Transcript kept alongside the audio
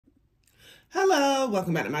Hello,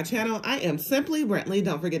 welcome back to my channel. I am Simply Brentley.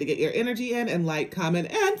 Don't forget to get your energy in and like,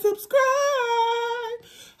 comment, and subscribe.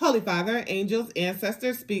 Holy Father, angels,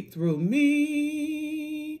 ancestors, speak through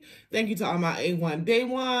me. Thank you to all my A1 day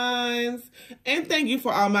ones. And thank you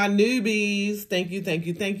for all my newbies. Thank you, thank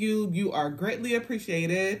you, thank you. You are greatly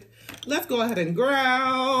appreciated. Let's go ahead and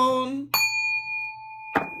ground.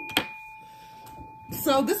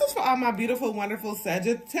 So this is for all my beautiful, wonderful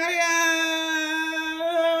Sagittarius.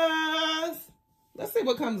 Let's see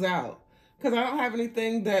what comes out. Because I don't have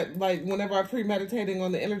anything that, like, whenever I'm premeditating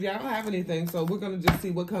on the energy, I don't have anything. So we're going to just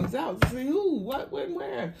see what comes out. Let's see who, what, when,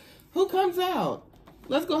 where. Who comes out?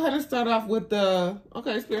 Let's go ahead and start off with the,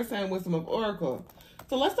 okay, Spirit saying Wisdom of Oracle.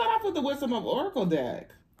 So let's start off with the Wisdom of Oracle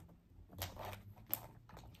deck.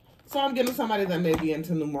 So I'm getting somebody that may be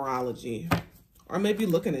into numerology. Or maybe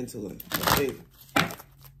looking into it. Let's see.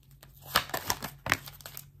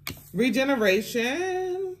 Regeneration.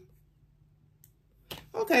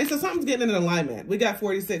 Okay, so something's getting in alignment. We got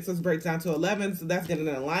 46, so it breaks down to 11, so that's getting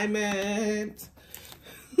in alignment.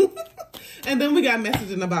 And then we got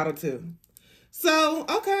message in the bottle too. So,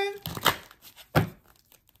 okay.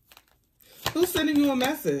 Who's sending you a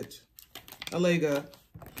message? Alega.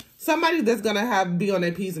 Somebody that's gonna be on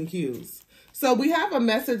their P's and Q's. So we have a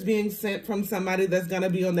message being sent from somebody that's gonna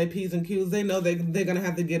be on their P's and Q's. They know they're gonna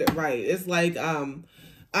have to get it right. It's like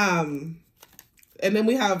and then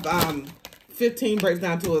we have 15 breaks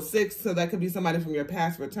down to a 6, so that could be somebody from your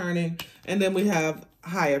past returning. And then we have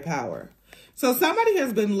higher power. So somebody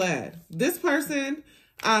has been led. This person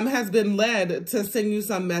has been led to send you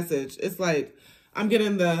some message. It's like, I'm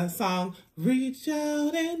getting the song, reach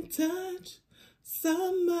out and touch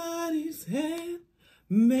somebody's hand.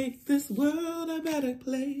 Make this world a better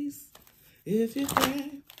place if you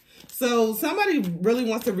can. So somebody really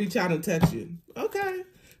wants to reach out and touch you. Okay.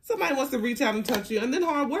 Somebody wants to reach out and touch you. And then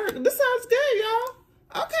hard work. This sounds good, y'all.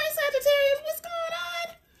 Okay, Sagittarius, what's going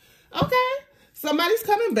on? Okay. Somebody's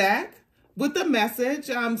coming back with a message.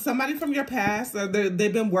 Somebody from your past, they've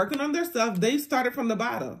been working on their stuff. They started from the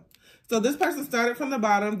bottom. So this person started from the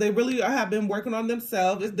bottom. They really have been working on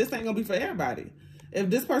themselves. This ain't going to be for everybody. If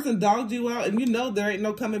this person dogged you out and you know there ain't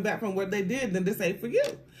no coming back from what they did, then this ain't for you.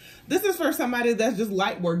 This is for somebody that's just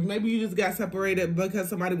light work. Maybe you just got separated because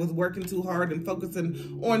somebody was working too hard and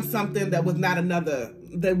focusing on something that was not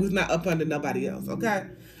up under nobody else, okay?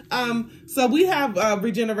 So we have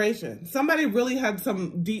regeneration. Somebody really had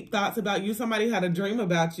some deep thoughts about you. Somebody had a dream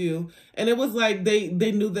about you. And it was like they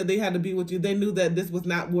knew that they had to be with you. They knew that this was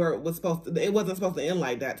not where it was supposed to, it wasn't supposed to end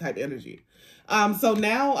like that type energy. So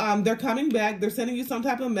now they're coming back. They're sending you some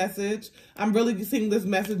type of message. I'm really seeing this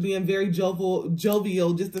message being very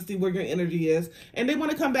jovial just to see where your energy is. And they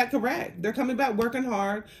want to come back correct. They're coming back working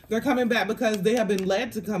hard. They're coming back because they have been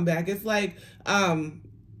led to come back. It's like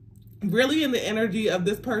really in the energy of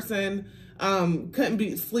this person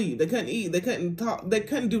couldn't sleep. They couldn't eat. They couldn't talk. They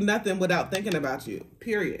couldn't do nothing without thinking about you,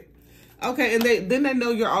 period. Okay, and then they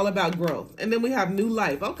know you're all about growth. And then we have new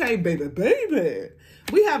life. Okay, baby, baby.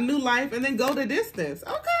 We have new life and then go the distance.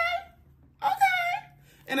 Okay. Okay.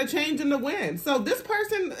 And a change in the wind. So this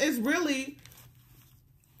person is really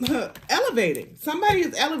elevating. Somebody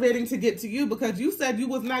is elevating to get to you because you said you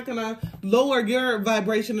was not going to lower your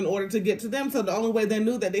vibration in order to get to them. So the only way they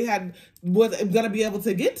knew that they was going to be able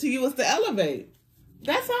to get to you is to elevate.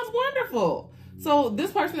 That sounds wonderful. So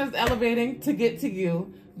this person is elevating to get to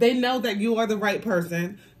you. They know that you are the right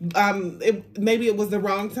person. Maybe it was the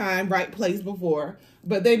wrong time, right place before,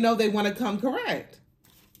 but they know they want to come correct.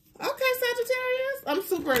 Okay, Sagittarius, I'm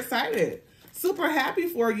super excited. Super happy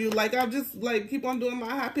for you. Like, I'll just like keep on doing my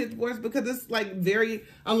high-pitched voice because it's like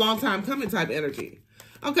a long time coming type energy.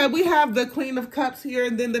 Okay, we have the Queen of Cups here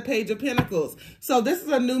and then the Page of Pentacles. So this is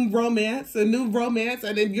a new romance, and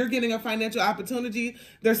then you're getting a financial opportunity.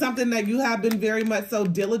 There's something that you have been very much so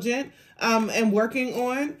diligent and working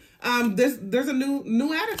on. There's a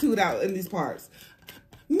new attitude out in these parts.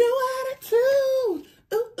 New attitude.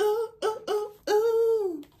 Ooh, ooh, ooh, ooh,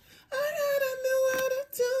 ooh. I got a new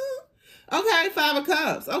attitude. Okay, 5 of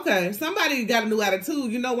Cups. Okay, somebody got a new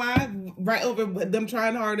attitude. You know why? Right over them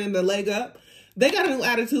trying hard in the leg up. They got a new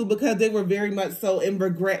attitude because they were very much so in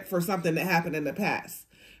regret for something that happened in the past.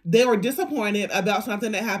 They were disappointed about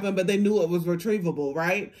something that happened, but they knew it was retrievable,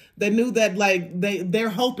 right? They knew that, like, they're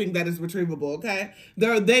hoping that it's retrievable, okay?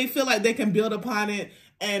 They feel like they can build upon it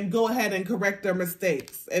and go ahead and correct their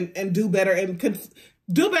mistakes and do better and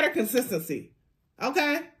do better consistency,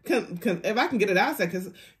 okay? If I can get it out, I say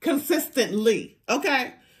consistently,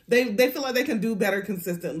 okay? They feel like they can do better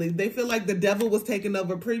consistently. They feel like the devil was taken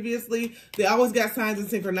over previously. They always got signs and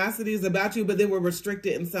synchronicities about you, but they were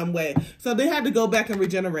restricted in some way. So they had to go back and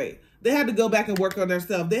regenerate. They had to go back and work on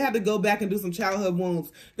themselves. They had to go back and do some childhood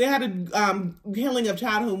wounds. They had to healing of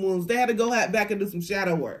childhood wounds. They had to go back and do some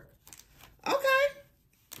shadow work. Okay.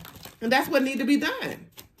 And that's what needed to be done.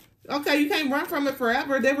 Okay, you can't run from it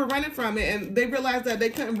forever. They were running from it, and they realized that they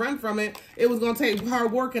couldn't run from it. It was going to take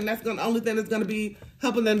hard work, and that's the only thing that's going to be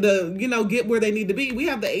helping them to, you know, get where they need to be. We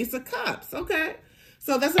have the Ace of Cups, okay?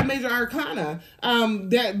 So that's a major arcana.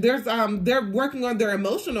 They're working on their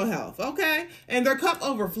emotional health, okay? And their cup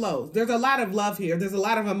overflows. There's a lot of love here. There's a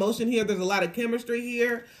lot of emotion here. There's a lot of chemistry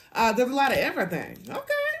here. There's a lot of everything,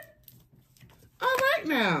 okay? All right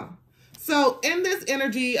now. So in this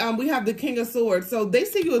energy, we have the King of Swords. So they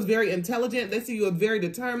see you as very intelligent. They see you as very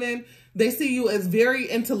determined. They see you as very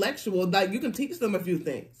intellectual. Like, you can teach them a few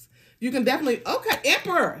things. You can definitely, okay,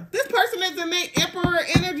 Emperor. This person is in their Emperor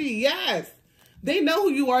energy. Yes. They know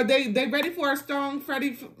who you are. They ready for a strong,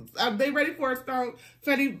 steady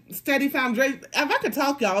foundation. If I can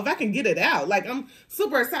talk, y'all, if I can get it out, like, I'm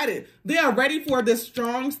super excited. They are ready for this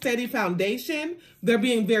strong, steady foundation. They're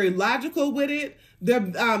being very logical with it. They're,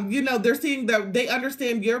 you know, they're seeing that they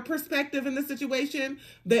understand your perspective in the situation.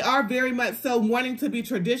 They are very much so wanting to be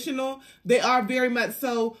traditional. They are very much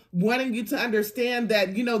so wanting you to understand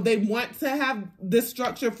that, you know, they want to have this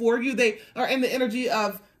structure for you. They are in the energy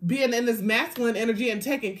of being in this masculine energy and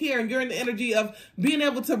taking care, and you're in the energy of being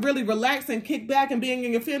able to really relax and kick back and being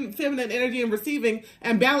in your feminine energy and receiving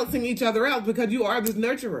and balancing each other out because you are this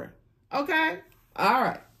nurturer. Okay? All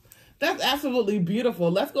right. That's absolutely beautiful.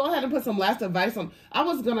 Let's go ahead and put some last advice on. I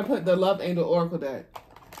was going to put the Love Angel Oracle deck.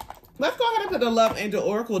 Let's go ahead and put the Love Angel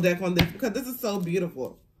Oracle deck on this because this is so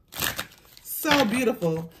beautiful. So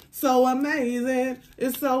beautiful. So amazing.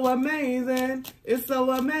 It's so amazing. It's so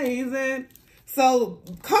amazing. So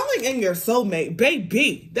calling in your soulmate,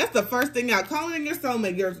 baby. That's the first thing out. Calling in your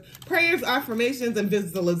soulmate. Your prayers, affirmations, and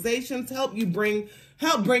visualizations help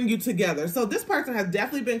bring you together. So this person has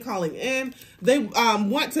definitely been calling in. They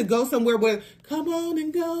want to go somewhere where, come on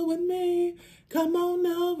and go with me. Come on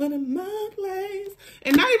over to my place.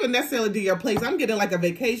 And not even necessarily to your place. I'm getting like a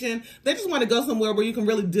vacation. They just want to go somewhere where you can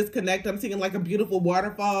really disconnect. I'm seeing like a beautiful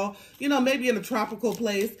waterfall, you know, maybe in a tropical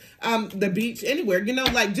place, the beach, anywhere, you know,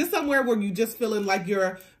 like just somewhere where you just feeling like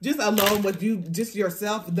you're just alone with you, just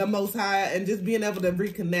yourself, the Most High, and just being able to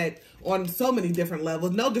reconnect on so many different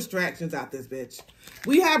levels. No distractions out this bitch.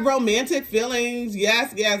 We have romantic feelings.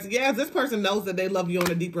 Yes, yes, yes. This person knows that they love you on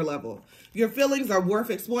a deeper level. Your feelings are worth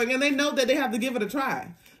exploring, and they know that they have to give it a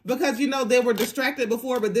try. Because, you know, they were distracted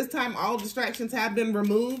before, but this time all distractions have been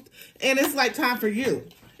removed. And it's like time for you.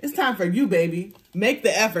 It's time for you, baby. Make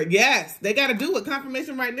the effort. Yes, they got to do it.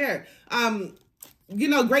 Confirmation right there. You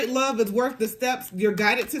know, great love is worth the steps you're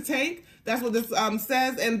guided to take. That's what this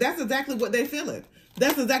says, and that's exactly what they feel it.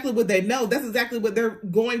 That's exactly what they know. That's exactly what they're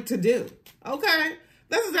going to do. Okay?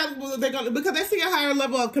 That's exactly what they're going to do, because they see a higher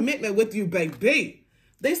level of commitment with you, baby.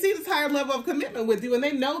 They see this higher level of commitment with you, and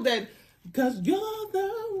they know that because you're the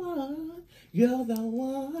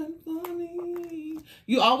one for me.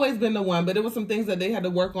 You always been the one, but it was some things that they had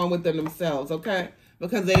to work on within themselves, okay?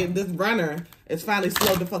 Because this runner is finally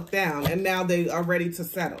slowed the fuck down, and now they are ready to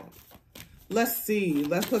settle. Let's see.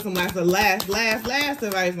 Let's put some last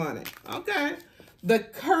advice on it. Okay. The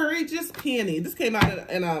Courageous Peony. This came out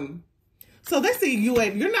in so they see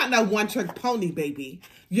you're not no one-trick pony, baby.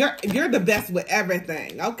 You're the best with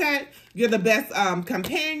everything, okay? You're the best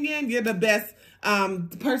companion. You're the best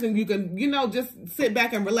person you can, you know, just sit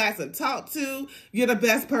back and relax and talk to. You're the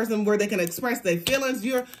best person where they can express their feelings.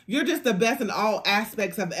 You're just the best in all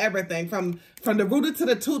aspects of everything, from the rooter to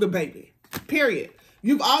the tutor, baby. Period.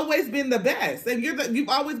 You've always been the best, and you've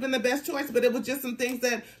always been the best choice, but it was just some things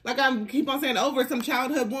that, like I keep on saying over, some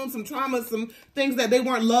childhood wounds, some traumas, some things that they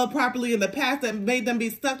weren't loved properly in the past that made them be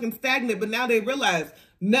stuck and stagnant, but now they realize,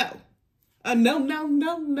 no. No.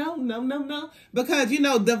 Because, you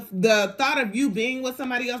know, the thought of you being with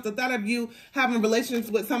somebody else, the thought of you having relations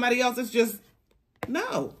with somebody else, is just,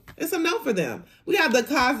 no. It's a no for them. We have the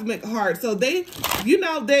Cosmic Heart. So they, you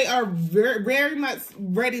know, they are very, very much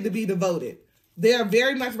ready to be devoted. They are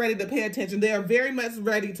very much ready to pay attention. They are very much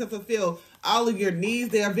ready to fulfill all of your needs.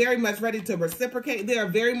 They are very much ready to reciprocate. They are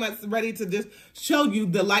very much ready to just show you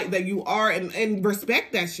the light that you are, and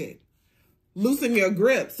respect that shit. Loosen your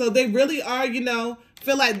grip. So they really are, you know,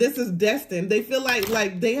 feel like this is destined. They feel like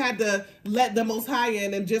they had to let the Most High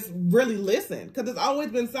in and just really listen. Because there's always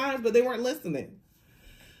been signs, but they weren't listening.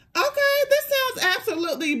 Okay, this sounds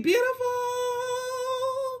absolutely beautiful.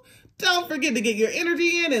 Don't forget to get your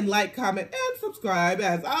energy in and like, comment, and subscribe.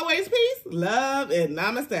 As always, peace, love, and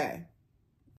namaste.